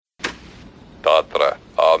Matra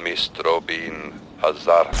Amistrobin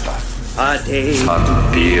Hazarta. Ate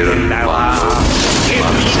Power. Give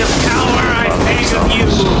me the power I beg of you!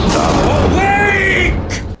 Awake!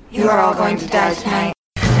 You are all going to die tonight.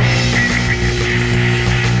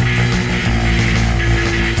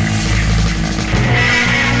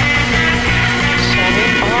 Shut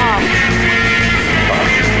it off.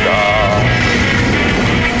 Shut it off.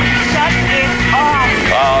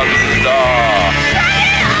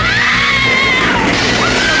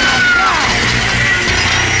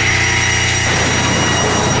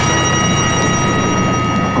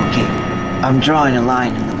 Okay, I'm drawing a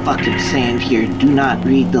line in the fucking sand here. Do not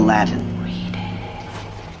read the Latin.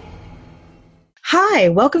 Hi,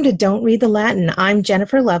 welcome to Don't Read the Latin. I'm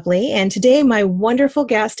Jennifer Lovely, and today my wonderful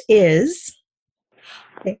guest is...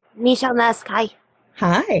 Michelle Neskai.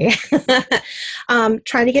 Hi.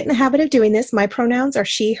 Trying to get in the habit of doing this. My pronouns are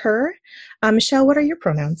she, her. Michelle, what are your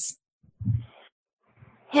pronouns?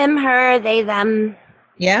 Him, her, they, them.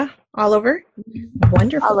 Yeah, all over?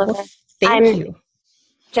 Wonderful. All over. Well, thank you.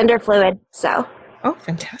 Gender fluid, so. Oh,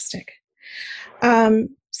 fantastic.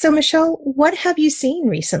 So, Michelle, what have you seen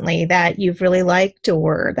recently that you've really liked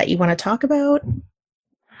or that you want to talk about?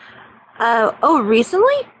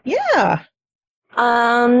 Recently? Yeah.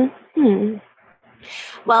 Well,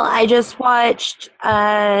 I just watched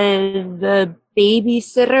The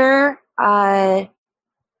Babysitter,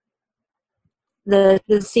 the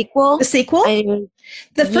sequel. The sequel? The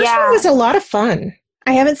first one was a lot of fun.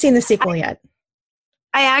 I haven't seen the sequel yet.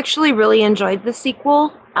 I actually really enjoyed the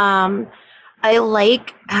sequel. I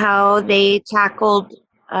like how they tackled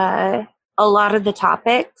a lot of the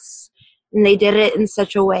topics, and they did it in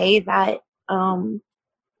such a way that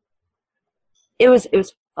it was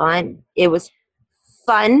fun. It was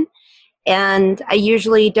fun, and I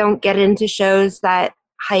usually don't get into shows that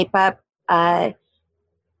hype up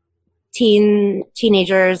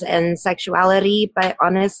teenagers and sexuality, but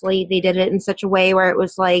honestly, they did it in such a way where it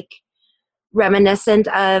was like reminiscent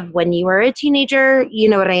of when you were a teenager, you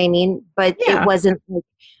know what I mean? But It wasn't like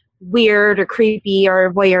weird or creepy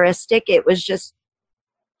or voyeuristic. It was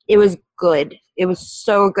good. It was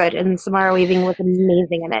so good. And Samara Weaving was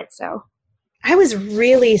amazing in it. So I was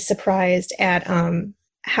really surprised at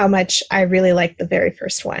how much I really liked the very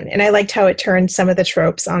first one. And I liked how it turned some of the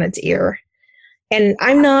tropes on its ear. And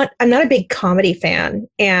I'm not a big comedy fan,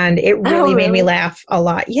 and it really made me laugh a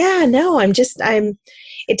lot. Yeah, no,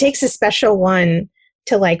 it takes a special one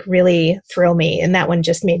to like really thrill me, and that one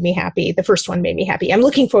just made me happy. The first one made me happy. I'm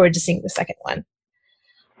looking forward to seeing the second one.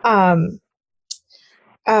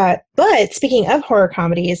 But speaking of horror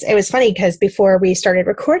comedies, it was funny because before we started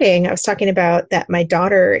recording, I was talking about that my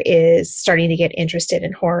daughter is starting to get interested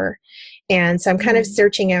in horror. And so I'm kind of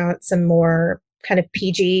searching out some more kind of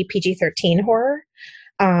PG-13 horror,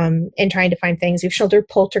 and trying to find things. We've shouldered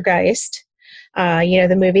Poltergeist,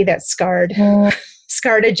 the movie that scarred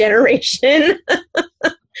a generation.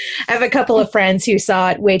 I have a couple of friends who saw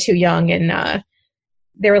it way too young, and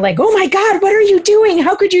they were like, "Oh my God, what are you doing?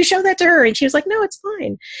 How could you show that to her?" And she was like, "No, it's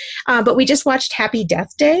fine." But we just watched Happy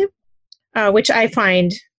Death Day, which I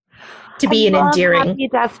find to be an endearing. Happy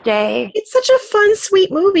Death Day. It's such a fun,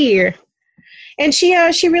 sweet movie. And she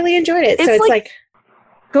really enjoyed it. So it's like,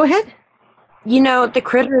 go ahead. The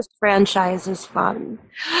Critters franchise is fun.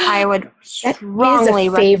 I would strongly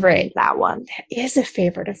recommend that one. That is a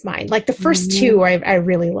favorite of mine. Like the first two I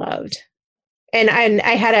really loved. And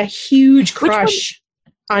I had a huge crush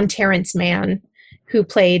on Terrence Mann, who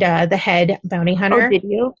played the head bounty hunter. Oh, did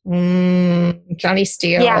you? Johnny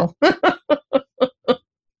Steele. Yeah.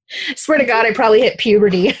 Swear to God, I probably hit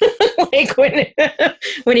puberty. Like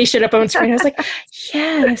when he showed up on screen, I was like,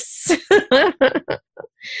 yes.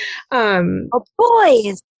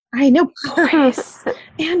 Boys. I know, boys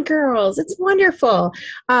and girls. It's wonderful.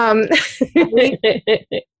 I've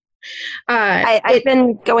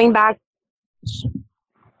been going back.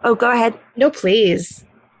 Oh, go ahead. No, please.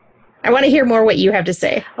 I want to hear more what you have to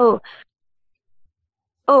say.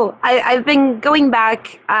 I've been going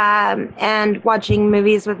back and watching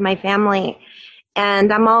movies with my family,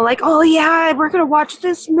 and I'm all like, oh yeah, we're going to watch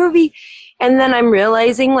this movie. And then I'm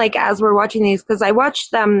realizing, like, as we're watching these, because I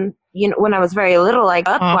watched them, when I was very little, like,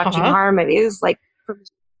 watching horror movies, like, from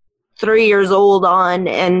 3 years old on,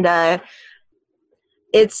 and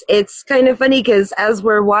it's kind of funny, because as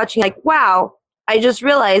we're watching, like, wow, I just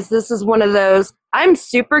realized this is one of those I'm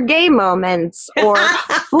super gay moments, or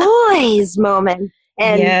boys moments.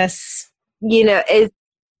 And, yes,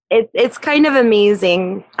 it's kind of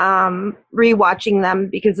amazing rewatching them,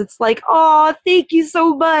 because it's like, oh, thank you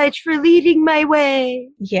so much for leading my way.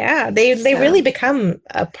 Yeah, they really become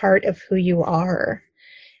a part of who you are.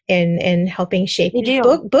 in helping shape They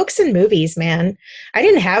do. books and movies, man. I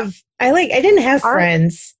didn't have Art.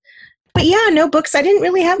 friends. But yeah, no books. I didn't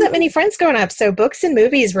really have that many friends growing up. So books and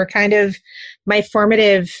movies were kind of my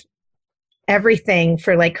formative everything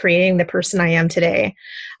for like creating the person I am today.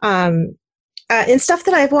 And stuff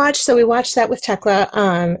that I've watched. So we watched that with Tekla.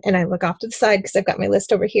 And I look off to the side because I've got my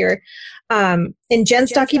list over here. In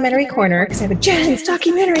Jen's documentary corner, because I have a Jen's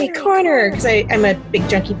documentary corner, because I'm a big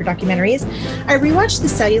junkie for documentaries. I rewatched The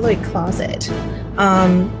Celluloid Closet.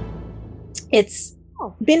 It's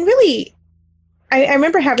been really... I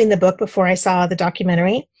remember having the book before I saw the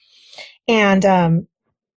documentary. And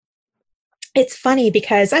it's funny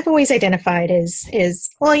because I've always identified as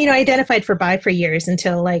I identified for bi for years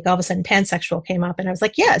until like all of a sudden pansexual came up, and I was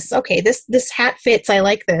like, yes, okay, this hat fits. I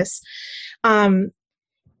like this. But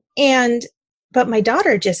my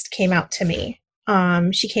daughter just came out to me.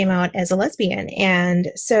 She came out as a lesbian,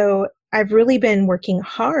 and so I've really been working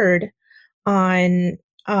hard on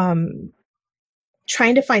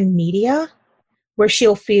trying to find media where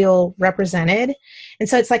she'll feel represented. And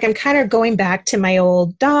so it's like I'm kind of going back to my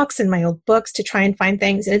old docs and my old books to try and find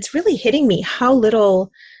things. And it's really hitting me how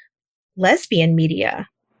little lesbian media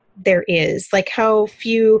there is. Like how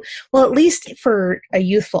few, well, at least for a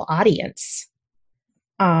youthful audience.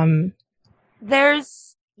 There's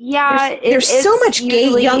so much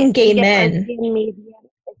young gay men.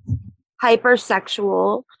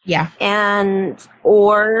 Hypersexual. Yeah. And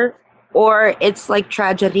or it's like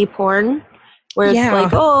tragedy porn. Where it's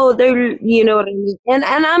like, oh, they're, you know what I mean? And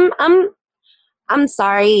I'm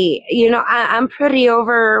sorry, I'm pretty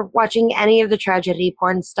over watching any of the tragedy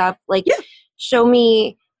porn stuff. Like, show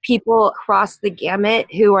me people across the gamut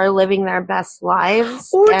who are living their best lives.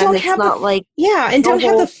 Or and don't it's have not don't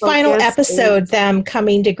have the final episode them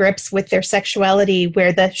coming to grips with their sexuality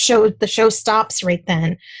where the show stops right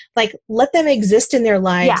then. Like, let them exist in their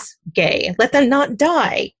lives gay. Let them not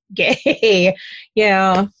die gay.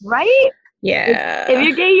 Yeah. Right? Yeah. If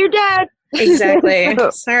you're gay, you're dead. Exactly.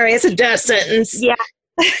 Sorry, it's a death sentence. Yeah.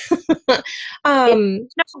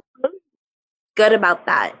 Good about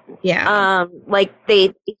that. Yeah.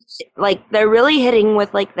 They're really hitting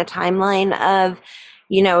with like the timeline of,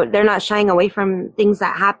 they're not shying away from things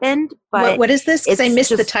that happened. But what is this? Because I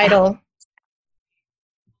missed the title.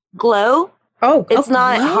 Glow. Oh, it's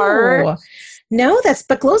not Glow. hard. No,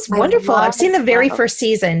 but Glow's wonderful. I've seen the very first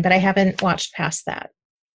season, but I haven't watched past that.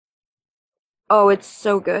 Oh, it's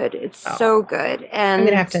so good. It's so good. And I'm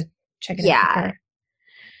going to have to check it out.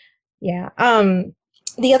 Yeah.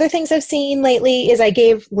 The other things I've seen lately is I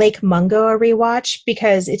gave Lake Mungo a rewatch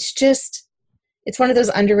because it's one of those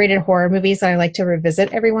underrated horror movies that I like to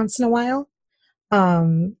revisit every once in a while.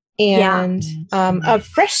 Of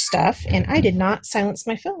fresh stuff, and I did not silence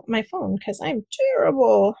my phone because I'm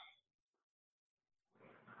terrible.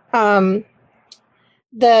 The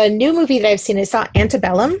new movie that I've seen, I saw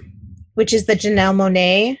Antebellum, which is the Janelle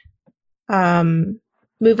Monáe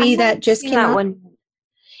movie that just came out. One.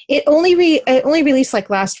 It only released like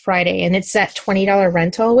last Friday, and it's that $20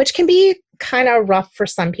 rental, which can be kind of rough for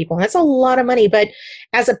some people. And that's a lot of money. But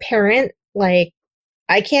as a parent, like,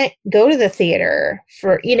 I can't go to the theater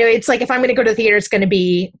for, it's like if I'm going to go to the theater, it's going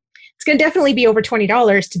to definitely be over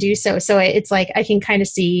 $20 to do so. So it's like I can kind of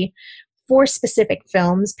see for specific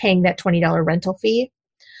films paying that $20 rental fee.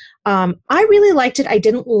 I really liked it. I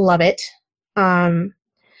didn't love it.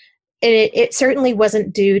 It certainly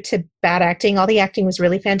wasn't due to bad acting. All the acting was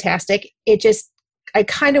really fantastic. I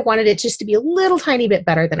kind of wanted it just to be a little tiny bit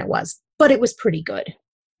better than it was, but it was pretty good.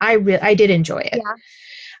 I did enjoy it. Yeah.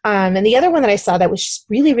 And the other one that I saw that was just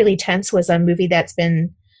really, really tense was a movie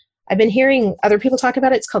I've been hearing other people talk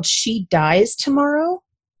about it. It's called She Dies Tomorrow.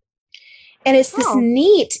 And it's this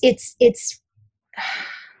neat, it's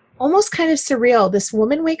almost kind of surreal. This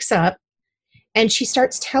woman wakes up and she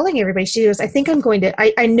starts telling everybody, she goes,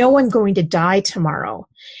 I know I'm going to die tomorrow.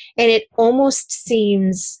 And it almost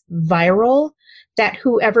seems viral that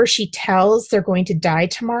whoever she tells they're going to die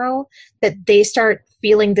tomorrow, that they start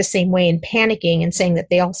feeling the same way and panicking and saying that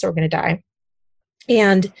they also are going to die.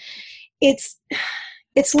 And it's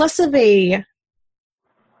less of a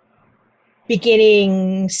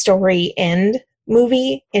beginning, story, end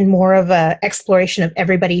movie and more of a exploration of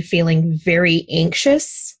everybody feeling very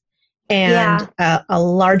anxious and a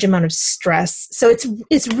large amount of stress. So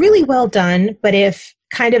it's really well done, but if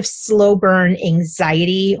kind of slow burn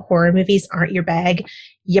anxiety horror movies aren't your bag,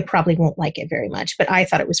 you probably won't like it very much. But I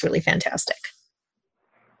thought it was really fantastic.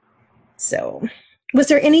 So was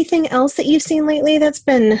there anything else that you've seen lately that's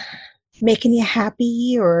been making you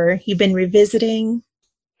happy or you've been revisiting?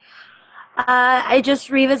 I just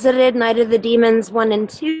revisited Night of the Demons 1 and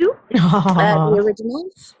 2, the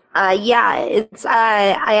originals. Yeah, it's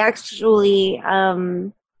I actually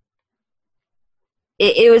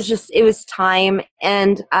it was time,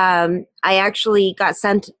 and I actually got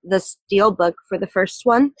sent the steel book for the first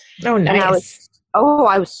one, Oh, and nice.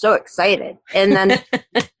 I was so excited, and then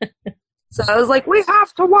so I was like, we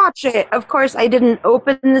have to watch it. Of course, I didn't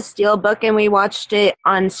open the steel book, and we watched it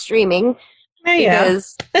on streaming Oh, yeah.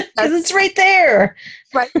 because Because it's right there.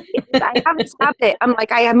 right, I haven't stopped it. I'm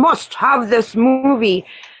like, I must have this movie,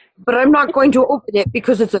 but I'm not going to open it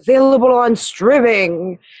because it's available on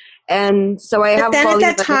streaming. And so I But have then all at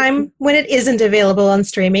that these time, when it isn't available on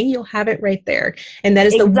streaming, you'll have it right there. And that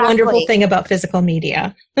is the wonderful Exactly. thing about physical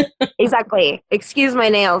media. Exactly. Excuse my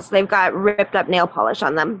nails. They've got ripped up nail polish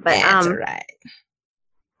on them. But That's all right.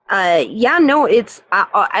 yeah, no, it's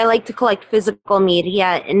I like to collect physical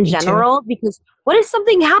media in Me too. general because what if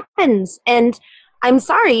something happens? And I'm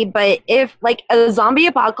sorry, but if like a zombie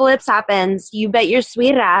apocalypse happens, you bet your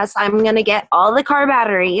sweet ass I'm gonna get all the car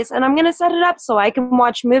batteries and I'm gonna set it up so I can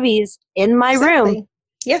watch movies in my room. Exactly.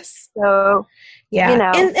 Yes. So Yeah. you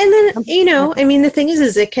know. And then, you know, I mean, the thing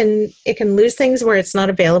is it can lose things where it's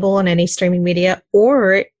not available on any streaming media,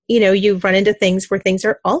 or, you know, you run into things where things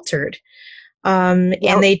are altered. And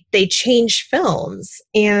they change films,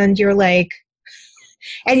 and you're like,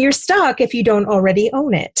 and you're stuck if you don't already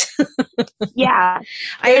own it. Yeah.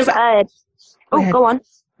 I There's have, go on.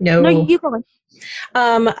 no, No, you go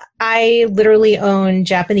on. I literally own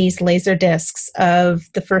Japanese laser discs of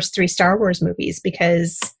the first 3 Star Wars movies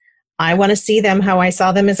because I want to see them how I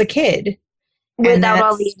saw them as a kid. Without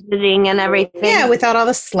all the editing and everything. Yeah, without all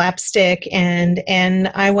the slapstick, and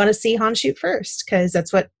I want to see Han shoot first because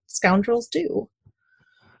that's what scoundrels do.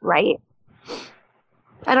 Right.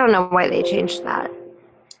 I don't know why they changed that.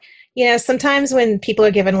 You know, sometimes when people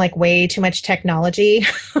are given like way too much technology,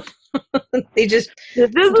 they just This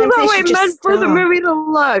is sometimes how they I should just meant for the stop. movie to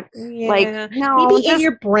look. Yeah. Like, no, maybe in just,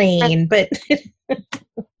 your brain, but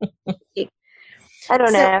I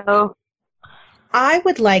don't know. I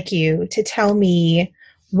would like you to tell me,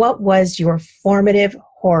 what was your formative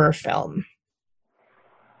horror film?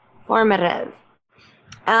 Formative.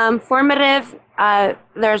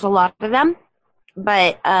 There's a lot of them,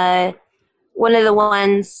 but one of the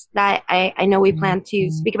ones that I know we plan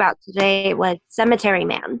to speak about today was Cemetery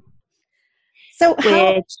Man. So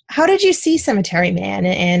Which, how did you see Cemetery Man,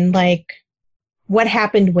 and like what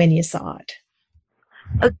happened when you saw it?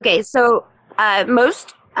 okay, so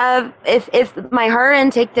most of if my horror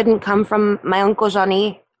intake didn't come from my Uncle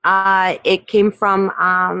Johnny, it came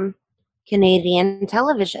from Canadian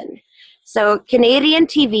television. So Canadian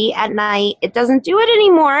TV at night, it doesn't do it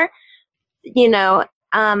anymore, you know,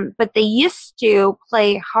 but they used to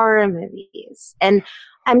play horror movies. And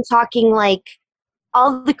I'm talking like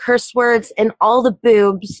all the curse words and all the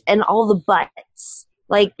boobs and all the butts.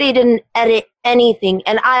 Like they didn't edit anything.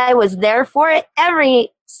 And I was there for it every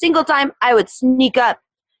single time. I would sneak up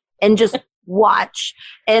and just watch.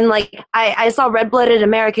 And like I saw Red-Blooded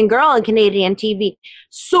American Girl on Canadian TV.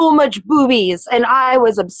 So much boobies. And I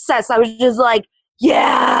was obsessed. I was just like,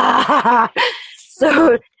 yeah.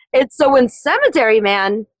 So when Cemetery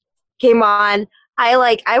Man came on,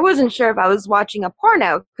 I wasn't sure if I was watching a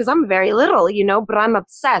porno because I'm very little, you know, but I'm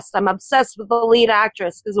obsessed. I'm obsessed with the lead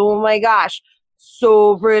actress because, oh my gosh,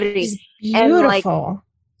 so pretty. She's beautiful. And like,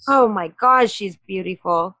 oh my gosh, she's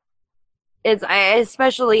beautiful. I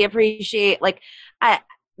especially appreciate, like,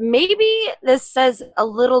 maybe this says a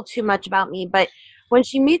little too much about me, but when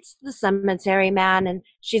she meets the Cemetery Man and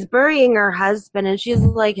she's burying her husband and she's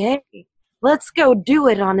like, hey, let's go do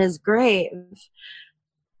it on his grave.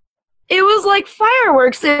 It was like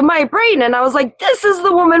fireworks in my brain, and I was like, this is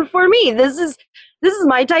the woman for me. This is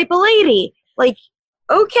my type of lady. Like,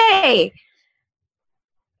 okay.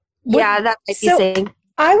 Yeah, that might be saying.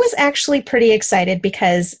 I was actually pretty excited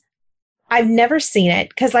because I've never seen it.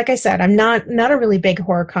 Because, like I said, I'm not a really big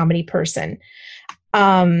horror comedy person.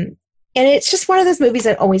 And it's just one of those movies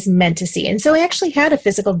I always meant to see. And so I actually had a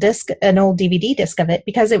physical disc, an old DVD disc of it,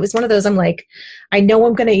 because it was one of those, I'm like, I know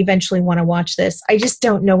I'm going to eventually want to watch this. I just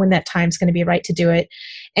don't know when that time's going to be right to do it.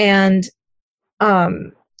 And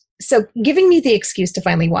so giving me the excuse to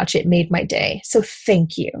finally watch it made my day. So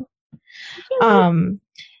thank you.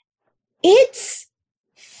 It's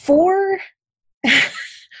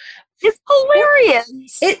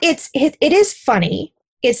hilarious. It is funny.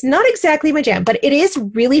 It's not exactly my jam, but it is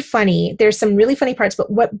really funny. There's some really funny parts,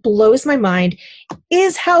 but what blows my mind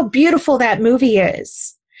is how beautiful that movie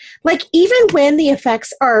is. Like, even when the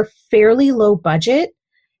effects are fairly low budget,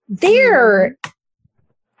 they're,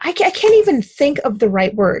 I can't even think of the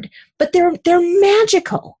right word, but they're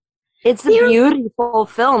magical. It's a beautiful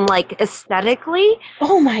film, like aesthetically.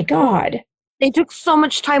 Oh my God. They took so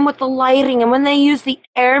much time with the lighting, and when they use the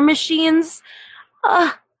air machines,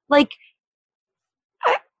 like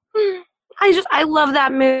I, I love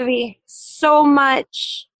that movie so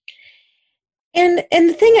much. And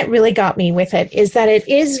the thing that really got me with it is that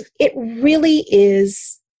it really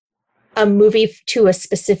is a movie to a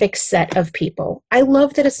specific set of people. I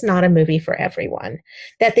love that it's not a movie for everyone,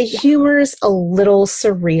 that the humor is a little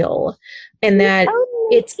surreal, and that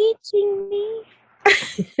it's teaching me.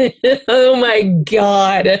 Oh my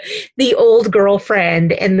God. The old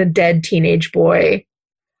girlfriend and the dead teenage boy.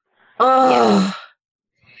 Oh. Yeah.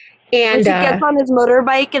 And he gets on his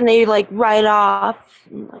motorbike and they like ride off.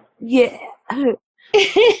 Yeah. You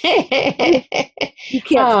can't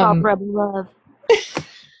stop rubbing love.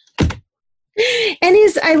 And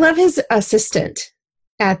I love his assistant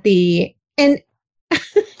at the and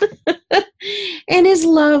and his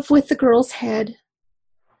love with the girl's head.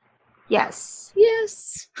 Yes.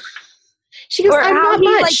 Yes. She goes, I'm not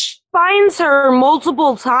much. Like, finds her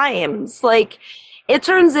multiple times. Like, it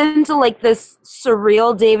turns into like this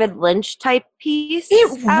surreal David Lynch type piece.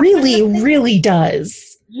 It really, really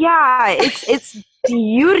does. Yeah, it's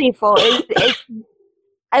beautiful.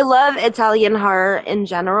 I love Italian horror in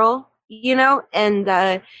general, you know,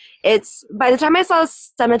 and it's by the time I saw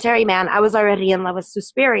Cemetery Man, I was already in love with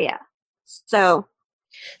Suspiria. So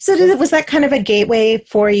was that kind of a gateway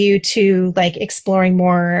for you to like exploring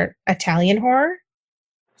more Italian horror?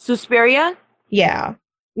 Suspiria? Yeah.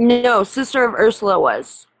 No, Sister of Ursula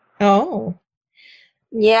was. Oh.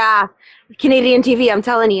 Yeah. Canadian TV, I'm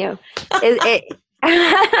telling you.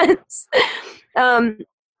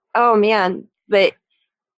 Oh man, but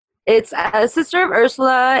it's Sister of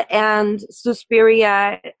Ursula and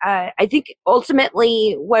Suspiria. I think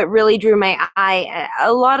ultimately what really drew my eye,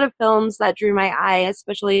 a lot of films that drew my eye,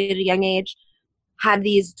 especially at a young age, had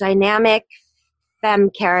these dynamic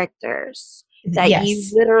femme characters that you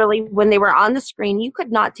literally, when they were on the screen, you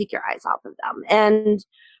could not take your eyes off of them. And,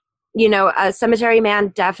 you know, Cemetery Man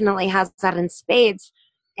definitely has that in spades.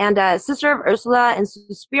 And Sister of Ursula and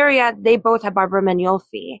Suspiria, they both have Barbara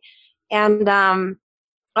Magnolfi. And,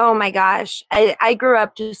 oh my gosh, I grew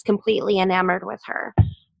up just completely enamored with her.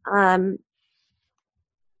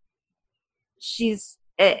 She's,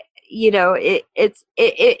 you know,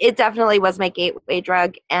 it definitely was my gateway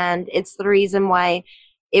drug. And it's the reason why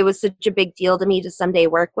it was such a big deal to me to someday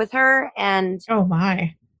work with her. And oh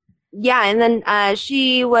my. Yeah, and then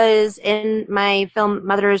she was in my film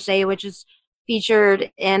Mother's Day, which is featured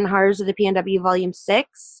in Horrors of the PNW Volume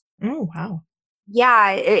 6. Oh, wow.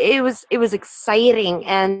 Yeah, it was exciting,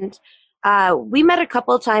 and we met a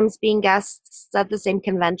couple of times being guests at the same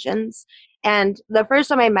conventions. And the first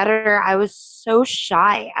time I met her, I was so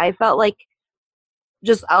shy. I felt like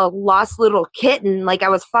just a lost little kitten. Like I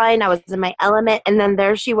was fine, I was in my element, and then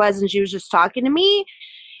there she was, and she was just talking to me,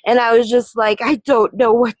 and I was just like, I don't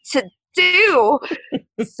know what to do.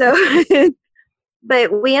 So,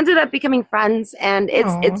 but we ended up becoming friends, and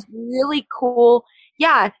it's really cool.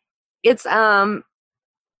 Yeah. It's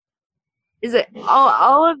is it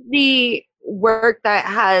all of the work that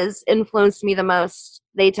has influenced me the most,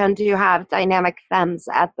 they tend to have dynamic femmes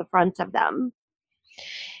at the front of them.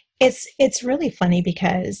 It's really funny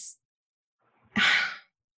because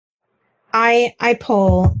I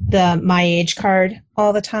pull the My Age card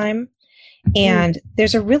all the time, and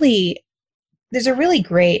there's a really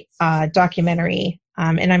great documentary.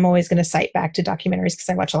 And I'm always going to cite back to documentaries because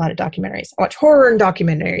I watch a lot of documentaries. I watch horror and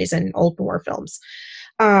documentaries and old war films,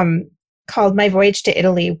 called My Voyage to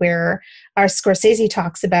Italy, where our Scorsese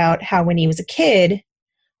talks about how when he was a kid,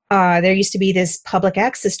 there used to be this public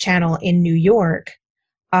access channel in New York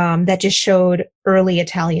that just showed early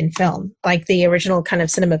Italian film, like the original kind of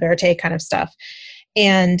cinema verite kind of stuff.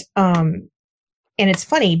 And it's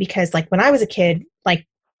funny because like when I was a kid, like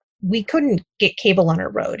we couldn't get cable on our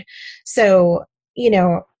road. So, you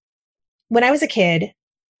know, when I was a kid,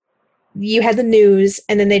 you had the news,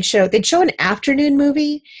 and then they'd show an afternoon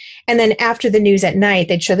movie, and then after the news at night,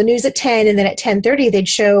 they'd show the news at 10, and then at 10:30 they'd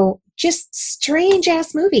show just strange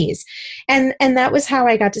ass movies. And that was how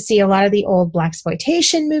I got to see a lot of the old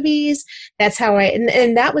blaxploitation movies. That's how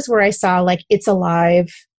and that was where I saw like It's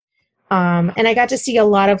Alive. And I got to see a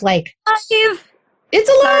lot of like It's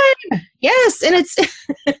Alive. Yes, and it's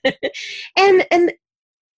and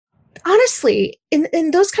honestly, in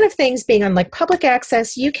those kind of things being on like public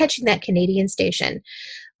access, you catching that Canadian station,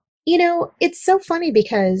 you know, it's so funny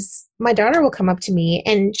because my daughter will come up to me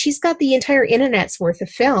and she's got the entire internet's worth of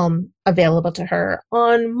film available to her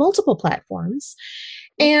on multiple platforms.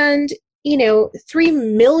 And 3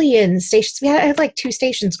 million stations. I had like 2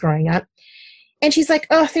 stations growing up. And she's like,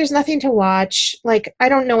 oh, there's nothing to watch. Like, I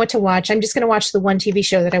don't know what to watch. I'm just going to watch the one TV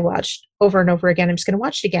show that I watched over and over again. I'm just going to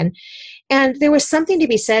watch it again. And there was something to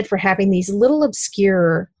be said for having these little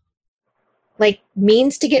obscure, like,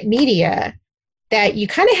 means to get media that you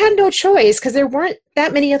kind of had no choice because there weren't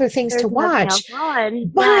that many other things to watch.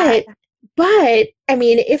 But I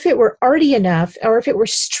mean, if it were arty enough or if it were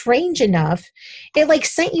strange enough, it like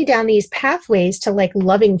sent you down these pathways to like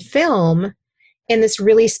loving film in this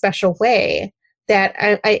really special way that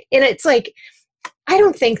I and it's like, I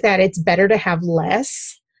don't think that it's better to have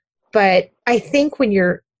less, but I think when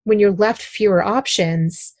you're left fewer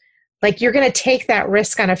options, like you're going to take that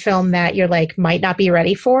risk on a film that you're like might not be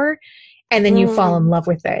ready for. And then you fall in love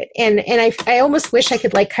with it. And I almost wish I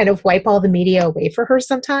could like kind of wipe all the media away for her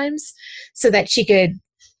sometimes so that she could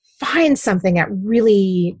find something that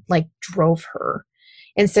really like drove her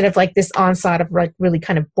instead of like this onslaught of like really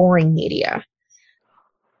kind of boring media.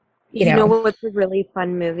 You know what's a really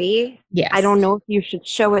fun movie? Yes. I don't know if you should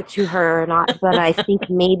show it to her or not, but I think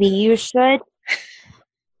maybe you should.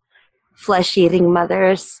 Flesh-Eating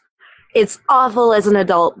Mothers. It's awful as an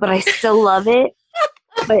adult, but I still love it.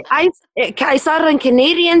 But I saw it on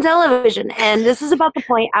Canadian television, and this is about the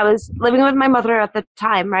point. I was living with my mother at the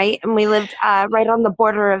time, right? And we lived right on the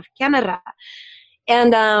border of Canada.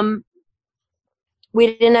 And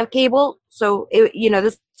we didn't have cable, so,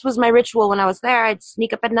 this was my ritual when I was there. I'd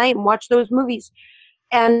sneak up at night and watch those movies.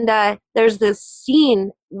 And there's this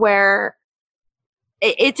scene where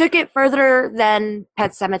it took it further than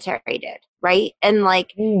Pet Sematary did, right? And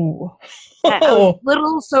like, I was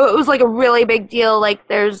little, so it was like a really big deal. Like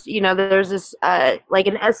there's this like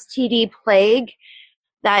an STD plague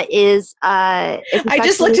that is I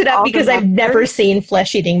just looked it up because I've never seen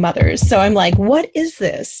Flesh-Eating Mothers, so I'm like, what is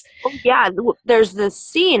this? Oh, yeah, there's this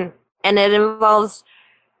scene, and it involves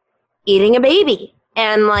eating a baby,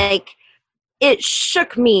 and like it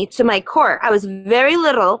shook me to my core. I was very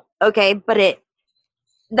little, okay, but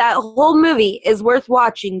that whole movie is worth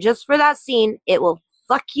watching just for that scene. It will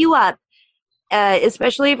fuck you up,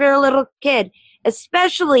 especially if you're a little kid,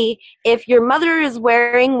 especially if your mother is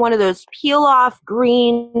wearing one of those peel-off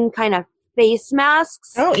green kind of face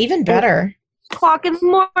masks. Oh, even better. O'clock in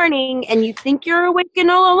the morning, and you think you're awake and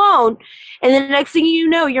all alone, and then the next thing you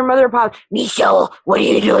know, your mother pops, Michelle, what are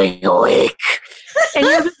you doing awake? And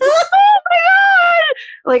you're just, oh my God!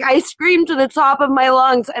 Like, I screamed to the top of my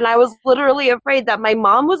lungs, and I was literally afraid that my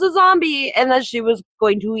mom was a zombie and that she was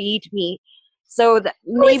going to eat me. So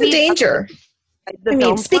maybe it's a danger. I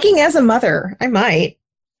mean, speaking as a mother, I might.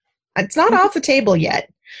 It's not off the table yet.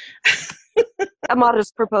 A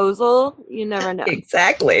modest proposal. You never know.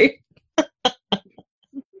 Exactly.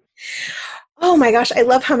 Oh my gosh, I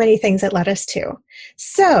love how many things it led us to.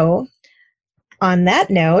 So, on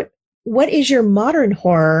that note, what is your modern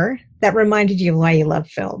horror that reminded you why you love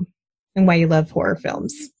film and why you love horror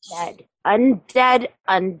films? Undead.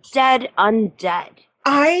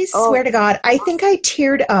 I swear to God, I think I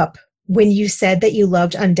teared up when you said that you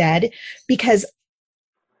loved Undead because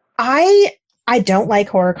I don't like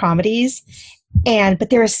horror comedies,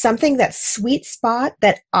 but there is something, that sweet spot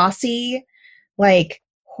that Aussie like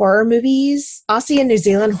horror movies, Aussie and New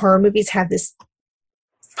Zealand horror movies have this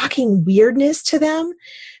fucking weirdness to them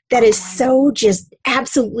that is so just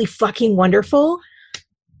absolutely fucking wonderful.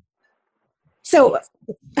 So,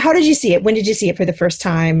 how did you see it? When did you see it for the first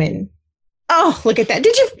time? And oh, look at that!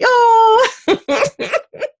 Did you? Oh,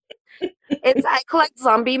 I collect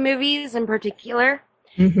zombie movies in particular,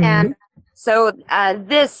 mm-hmm. and so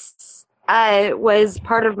this was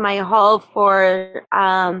part of my haul for.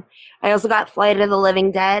 I also got Flight of the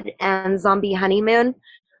Living Dead and Zombie Honeymoon.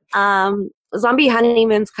 Zombie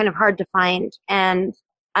Honeymoon's kind of hard to find, and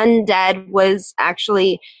Undead was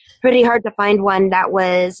actually pretty hard to find one that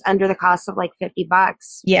was under the cost of like $50.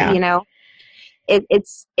 Yeah,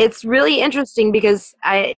 it's really interesting because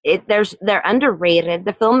they're underrated.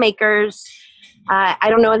 The filmmakers, I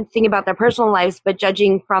don't know anything about their personal lives, but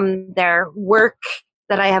judging from their work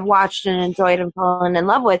that I have watched and enjoyed and fallen in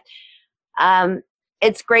love with,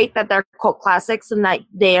 it's great that they're cult classics and that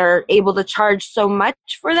they're able to charge so much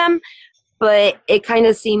for them. But it kind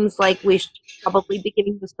of seems like we should probably be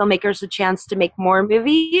giving the filmmakers a chance to make more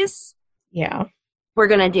movies. Yeah, we're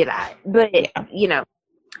gonna do that. But I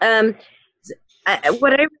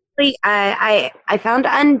found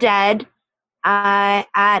Undead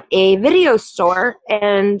at a video store,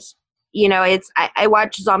 and I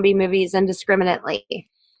watch zombie movies indiscriminately.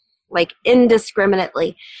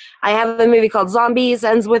 I have a movie called Zombies,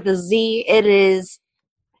 ends with a Z. It is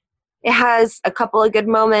It has a couple of good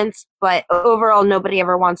moments, but overall, nobody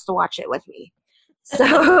ever wants to watch it with me. So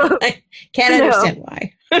I can't understand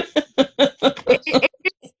why.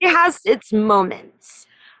 it has its moments.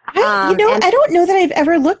 I don't know that I've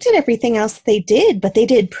ever looked at everything else that they did, but they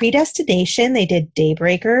did Predestination, they did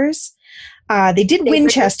Daybreakers, they did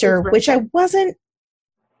Winchester, which I wasn't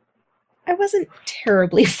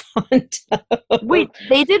terribly fond of. Wait,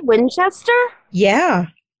 they did Winchester? Yeah.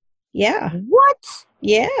 What?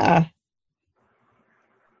 Yeah.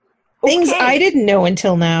 Things Okay. I didn't know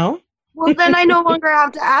until now. Well, then I no longer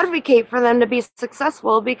have to advocate for them to be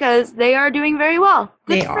successful because they are doing very well.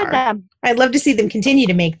 Good They for are. them. I'd love to see them continue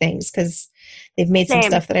to make things because they've made some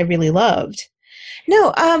Same. stuff that I really loved.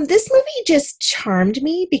 No, this movie just charmed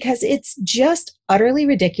me because it's just utterly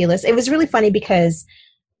ridiculous. It was really funny because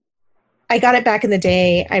I got it back in the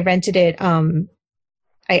day. I rented it.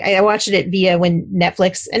 I watched it via when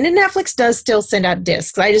Netflix, and then Netflix does still send out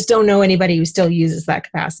discs. I just don't know anybody who still uses that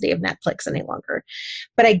capacity of Netflix any longer.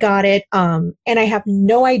 But I got it, and I have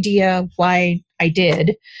no idea why I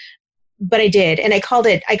did, but I did, and I called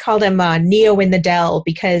him Neo in the Dell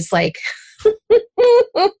because like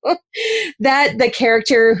that the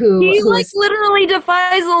character He who's literally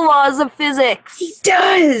defies the laws of physics. he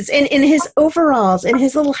does, and in his overalls and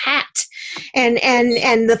his little hat, and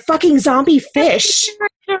the fucking zombie fish.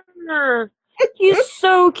 He's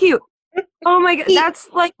so cute. Oh my god, that's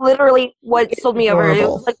like literally what sold me over. It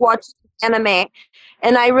adorable. was like watching anime,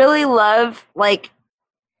 and I really love like.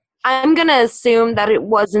 I'm gonna assume that it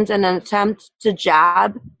wasn't an attempt to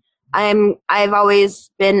jab. I've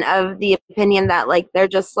always been of the opinion that like they're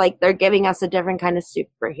just like they're giving us a different kind of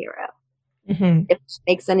superhero. Mm-hmm. If it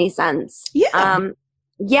makes any sense. Yeah.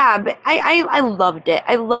 Yeah, but I loved it.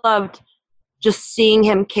 I loved just seeing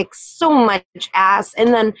him kick so much ass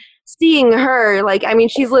and then seeing her, like, I mean,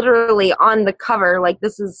 she's literally on the cover. Like,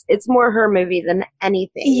 it's more her movie than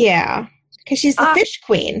anything. Yeah, because she's the fish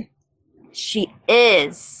queen. She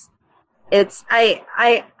is. It's,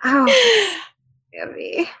 Abby.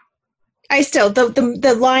 I still,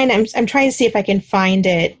 the line, I'm trying to see if I can find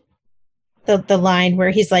it. The line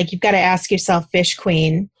where he's like, you've got to ask yourself, fish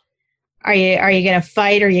queen, are you going to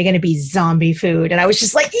fight or are you going to be zombie food? And I was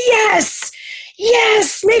just like, yes,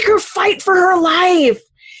 make her fight for her life.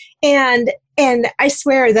 And I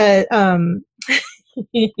swear the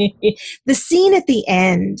scene at the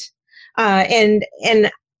end, and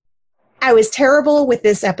I was terrible with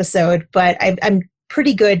this episode, but I'm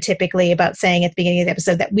pretty good typically about saying at the beginning of the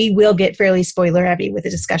episode that we will get fairly spoiler heavy with the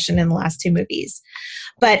discussion in the last two movies.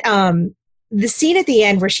 But the scene at the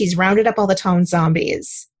end where she's rounded up all the town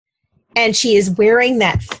zombies and she is wearing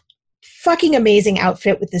that fucking amazing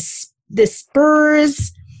outfit with the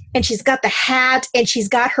spurs, and she's got the hat, and she's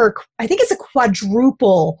got her, I think it's a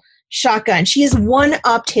quadruple shotgun. She has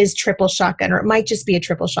one-upped his triple shotgun, or it might just be a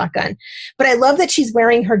triple shotgun. But I love that she's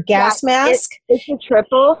wearing her gas mask. It's a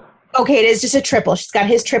triple. Okay, it is just a triple. She's got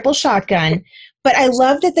his triple shotgun. But I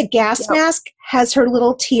love that the gas mask has her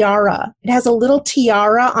little tiara. It has a little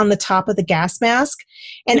tiara on the top of the gas mask.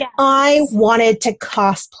 And I wanted to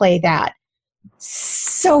cosplay that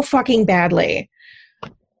so fucking badly.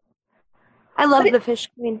 I love the fish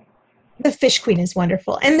queen. The fish queen is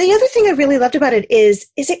wonderful. And the other thing I really loved about it is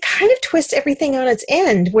it kind of twists everything on its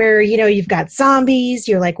end where, you know, you've got zombies.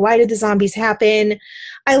 You're like, why did the zombies happen?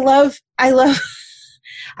 I love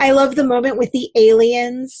the moment with the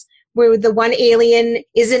aliens where the one alien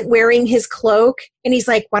isn't wearing his cloak and he's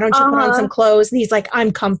like, why don't you put on some clothes? And he's like,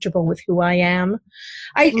 I'm comfortable with who I am.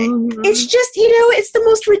 It's just, you know, it's the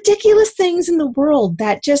most ridiculous things in the world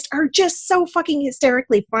that just are just so fucking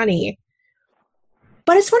hysterically funny.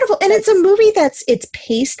 But it's wonderful. And it's a movie it's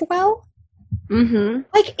paced well. Mm-hmm.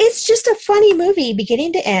 Like, it's just a funny movie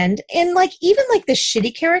beginning to end. And like, even like the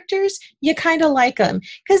shitty characters, you kind of like them.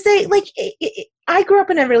 Because they like, I grew up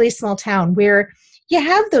in a really small town where you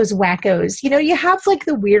have those wackos, you know, you have like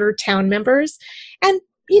the weirder town members. And,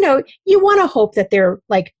 you know, you want to hope that they're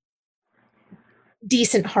like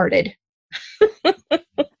decent hearted.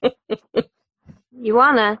 You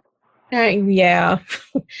wanna. Yeah.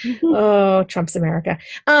 Oh, Trump's America.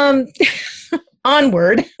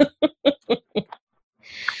 Onward.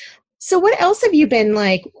 So what else have you been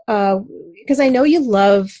like, because I know you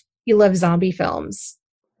love zombie films.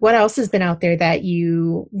 What else has been out there that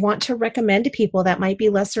you want to recommend to people that might be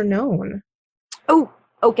lesser known? Oh,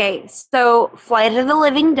 okay. So Flight of the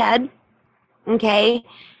Living Dead. Okay.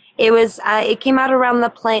 It was it came out around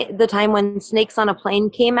the time when Snakes on a Plane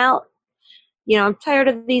came out. You know, I'm tired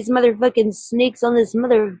of these motherfucking snakes on this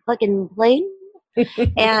motherfucking plane.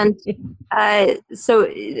 And so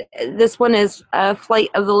this one is Flight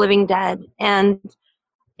of the Living Dead. And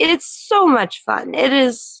it's so much fun. It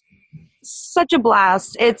is such a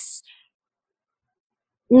blast. It's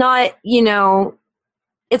not,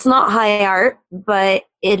 it's not high art, but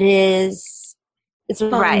it's a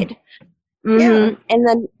Fun. ride. Yeah. And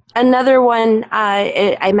then another one,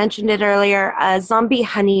 I mentioned it earlier, Zombie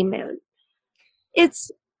Honeymoon. It's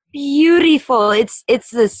beautiful. It's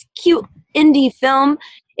this cute indie film.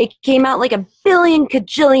 It came out like a billion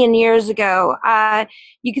kajillion years ago.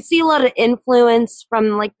 You can see a lot of influence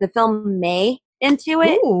from like the film May into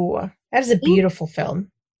it. Ooh, that is a beautiful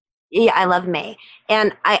film. Yeah, I love May.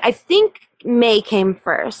 And I think May came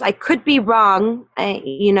first. I could be wrong,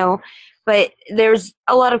 but there's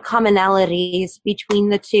a lot of commonalities between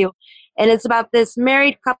the two. And it's about this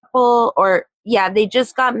married couple, they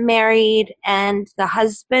just got married, and the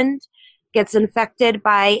husband gets infected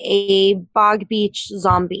by a bog beach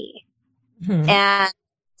zombie. Hmm. And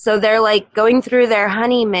so they're like going through their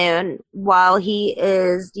honeymoon while he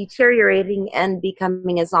is deteriorating and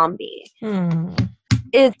becoming a zombie. Hmm.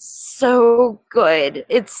 It's so good.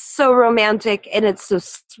 It's so romantic, and it's so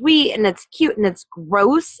sweet, and it's cute, and it's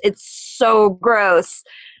gross. It's so gross.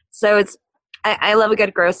 So I love a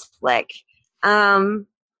good gross flick. I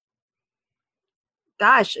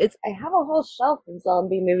have a whole shelf of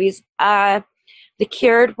zombie movies. The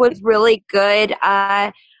Cured was really good.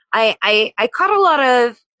 I caught a lot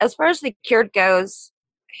of, as far as The Cured goes,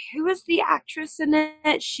 who was the actress in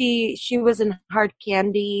it? She was in Hard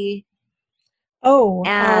Candy. Oh,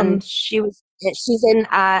 And she's in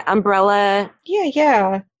Umbrella.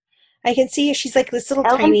 Yeah. I can see she's like this little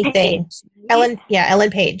Ellen tiny Page. thing. Ellen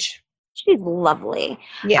Page. She's lovely.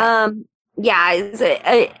 Yeah.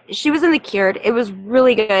 She was in The Cured. It was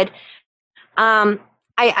really good.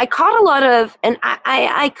 I caught a lot of, and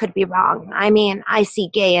I could be wrong. I mean, I see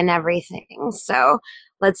gay in everything, so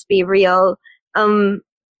let's be real. Might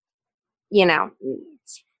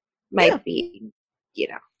be,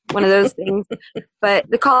 one of those things. But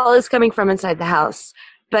the call is coming from inside the house.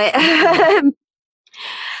 But I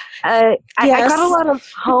got a lot of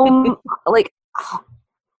home,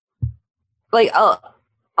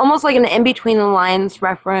 almost like an in between the lines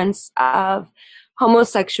reference of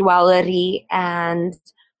homosexuality and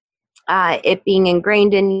it being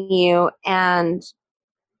ingrained in you, and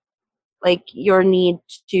like your need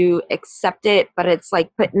to accept it, but it's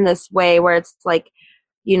like put in this way where it's like,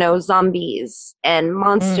 zombies and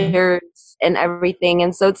monsters and everything.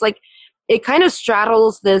 And so it's like, it kind of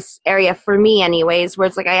straddles this area for me anyways, where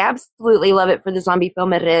it's like, I absolutely love it for the zombie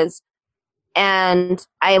film it is. And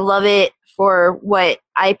I love it for what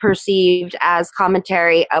I perceived as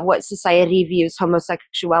commentary of what society views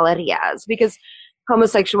homosexuality as, because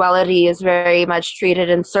homosexuality is very much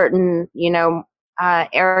treated in certain,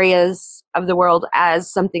 areas of the world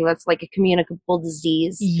as something that's like a communicable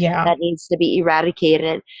disease that needs to be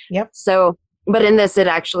eradicated. Yep. So, but in this,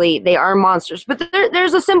 they are monsters, but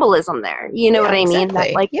there's a symbolism there. You know what I mean?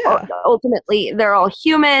 Exactly. That ultimately they're all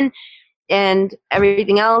human and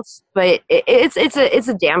everything else, but it's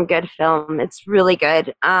a damn good film. It's really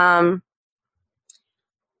good.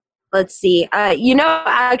 Let's see.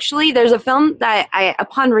 Actually, there's a film that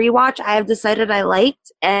upon rewatch, I have decided I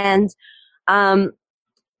liked, and I'm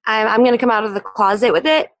going to come out of the closet with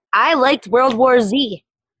it. I liked World War Z.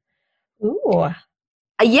 Ooh.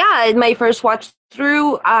 Yeah, my first watch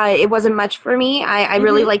through, it wasn't much for me. I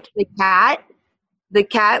really liked the cat. The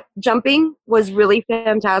cat jumping was really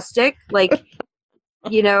fantastic. Like,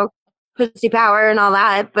 pussy power and all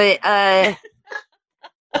that. But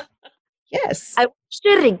yes, I watched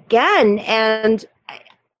it again, and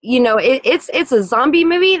it's a zombie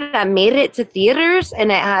movie that made it to theaters,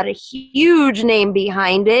 and it had a huge name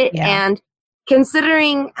behind it. Yeah. And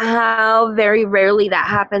considering how very rarely that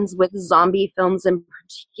happens with zombie films in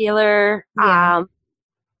particular, I'm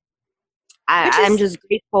just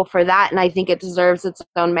grateful for that, and I think it deserves its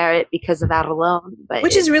own merit because of that alone. But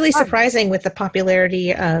which is really surprising with the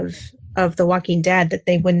popularity of The Walking Dead, that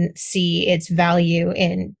they wouldn't see its value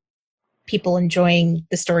in people enjoying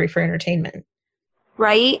the story for entertainment.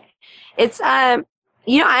 Right? It's I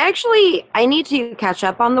need to catch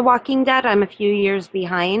up on The Walking Dead. I'm a few years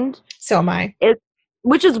behind. So am I.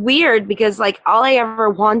 Which is weird because like all I ever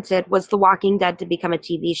wanted was The Walking Dead to become a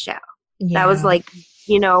TV show. Yeah. That was like,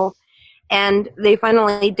 and they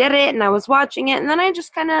finally did it, and I was watching it, and then I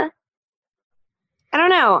just kind of, I don't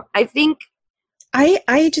know. I think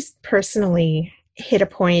I just personally hit a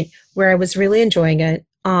point where I was really enjoying it.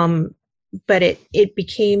 But it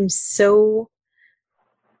became so,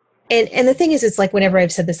 and the thing is, it's like whenever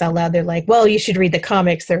I've said this out loud, they're like, well, you should read the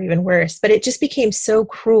comics, they're even worse. But it just became so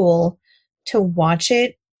cruel to watch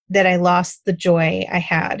it that I lost the joy I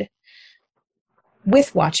had.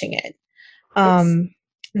 with watching it.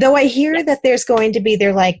 Though I hear that there's going to be,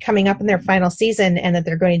 they're like coming up in their final season and that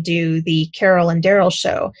they're going to do the Carol and Daryl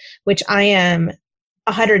show, which I am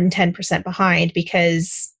 110% behind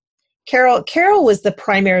because Carol was the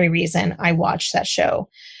primary reason I watched that show,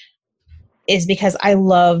 is because I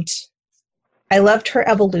loved her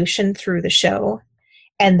evolution through the show,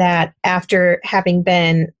 and that after having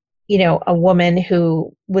been, a woman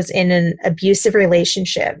who was in an abusive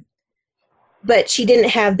relationship, but she didn't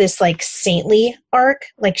have this like saintly arc,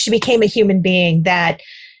 like she became a human being that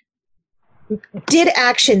did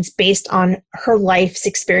actions based on her life's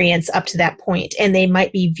experience up to that point, and they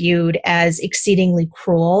might be viewed as exceedingly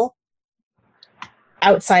cruel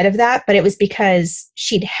outside of that, but it was because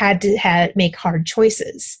she'd had to make hard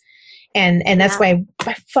choices. And that's why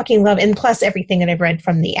I fucking love, and plus everything that I've read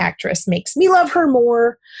from the actress makes me love her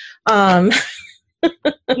more. You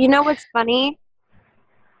know what's funny?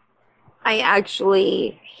 I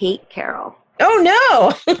actually hate Carol. Oh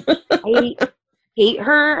no. I hate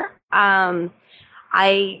her. I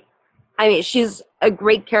mean, she's a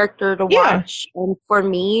great character to watch, and for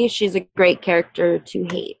me, she's a great character to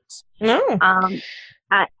hate. No.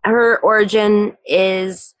 Her origin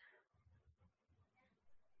is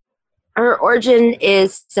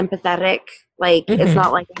sympathetic. Like, it's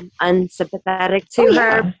not like I'm unsympathetic to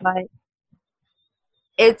her, but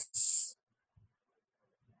it's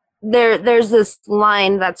there's this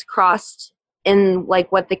line that's crossed in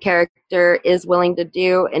like what the character is willing to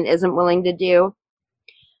do and isn't willing to do.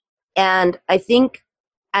 And I think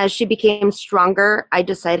as she became stronger, I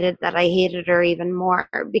decided that I hated her even more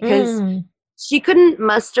because she couldn't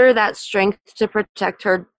muster that strength to protect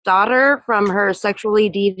her daughter from her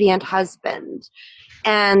sexually deviant husband.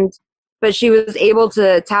 But she was able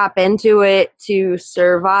to tap into it to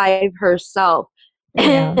survive herself.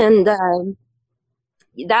 Yeah. And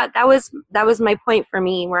that was my point for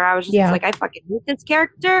me, where I was just like, I fucking hate this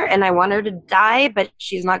character and I want her to die, but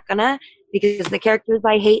she's not gonna, because the characters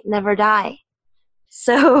I hate never die.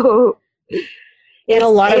 So and a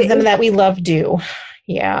lot of them that we love do.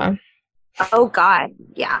 Yeah. Oh God,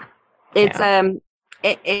 yeah. It's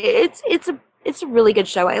it's a really good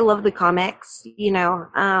show. I love the comics,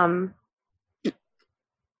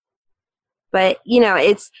 but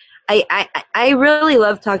it's I really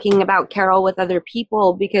love talking about Carol with other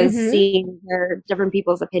people because seeing where different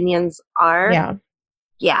people's opinions are.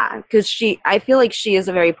 Yeah, because I feel like she is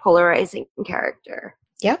a very polarizing character.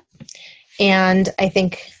 Yep. And I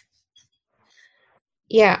think,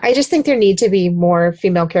 I just think there need to be more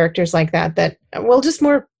female characters like that, just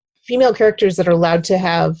more female characters that are allowed to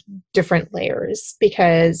have different layers,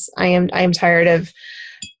 because I am tired of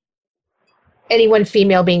anyone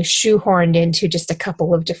female being shoehorned into just a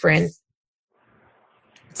couple of different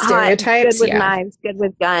stereotypes. Good with knives, good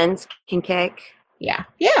with guns, can kick. Yeah.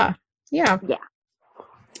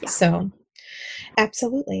 So,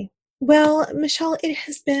 absolutely. Well, Michelle, it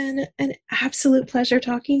has been an absolute pleasure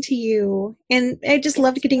talking to you. And I just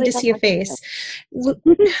loved getting to see your face.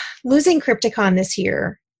 Losing Crypticon this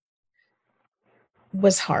year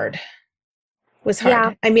was hard.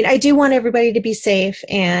 Yeah. I mean, I do want everybody to be safe,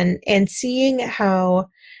 and seeing how,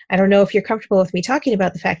 I don't know if you're comfortable with me talking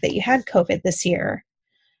about the fact that you had COVID this year,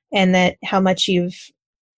 and that how much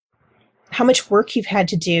work you've had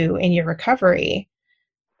to do in your recovery.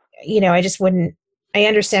 I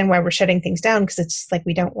understand why we're shutting things down, because it's just like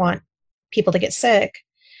we don't want people to get sick.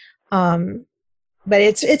 But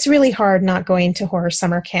it's really hard not going to horror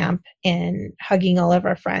summer camp and hugging all of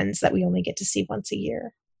our friends that we only get to see once a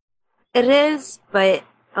year. It is, but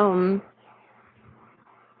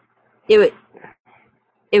it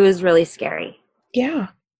was really scary. Yeah.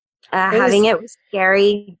 Having it was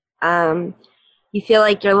scary. You feel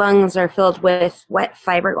like your lungs are filled with wet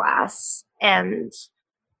fiberglass, and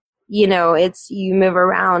you move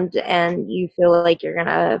around and you feel like you're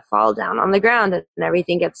gonna fall down on the ground, and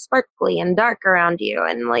everything gets sparkly and dark around you,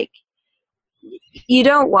 and like you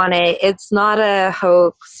don't want it. It's not a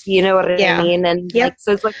hoax, you know what I mean? And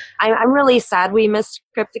so it's like I'm really sad we missed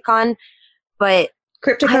Crypticon, but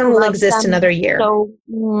Crypticon will exist another year. So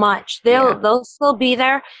much. They'll still be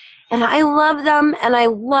there. And I love them, and I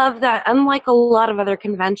love that unlike a lot of other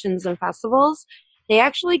conventions and festivals, they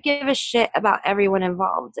actually give a shit about everyone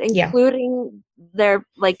involved, including the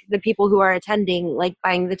people who are attending, like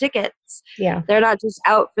buying the tickets. Yeah. They're not just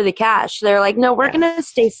out for the cash. They're like, no, we're going to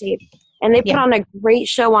stay safe. And they put on a great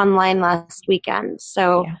show online last weekend.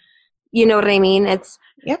 So, you know what I mean? It's,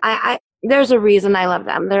 there's a reason I love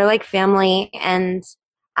them. They're like family, and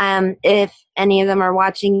If any of them are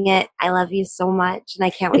watching it, I love you so much, and I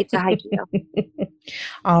can't wait to hug you.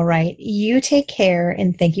 All right. You take care,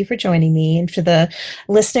 and thank you for joining me. And for the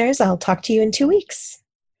listeners, I'll talk to you in 2 weeks.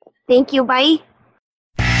 Thank you. Bye.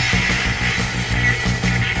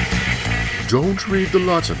 Don't Read the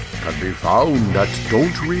Latin can be found at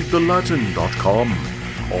don'treadthelatin.com,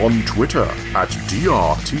 on Twitter at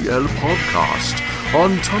DRTL Podcast,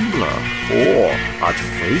 on Tumblr, or at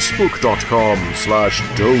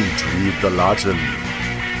facebook.com/don'treadthelatin.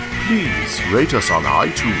 Please rate us on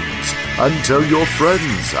iTunes and tell your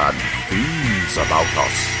friends and thieves about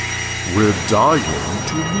us. We're dying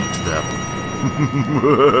to meet them.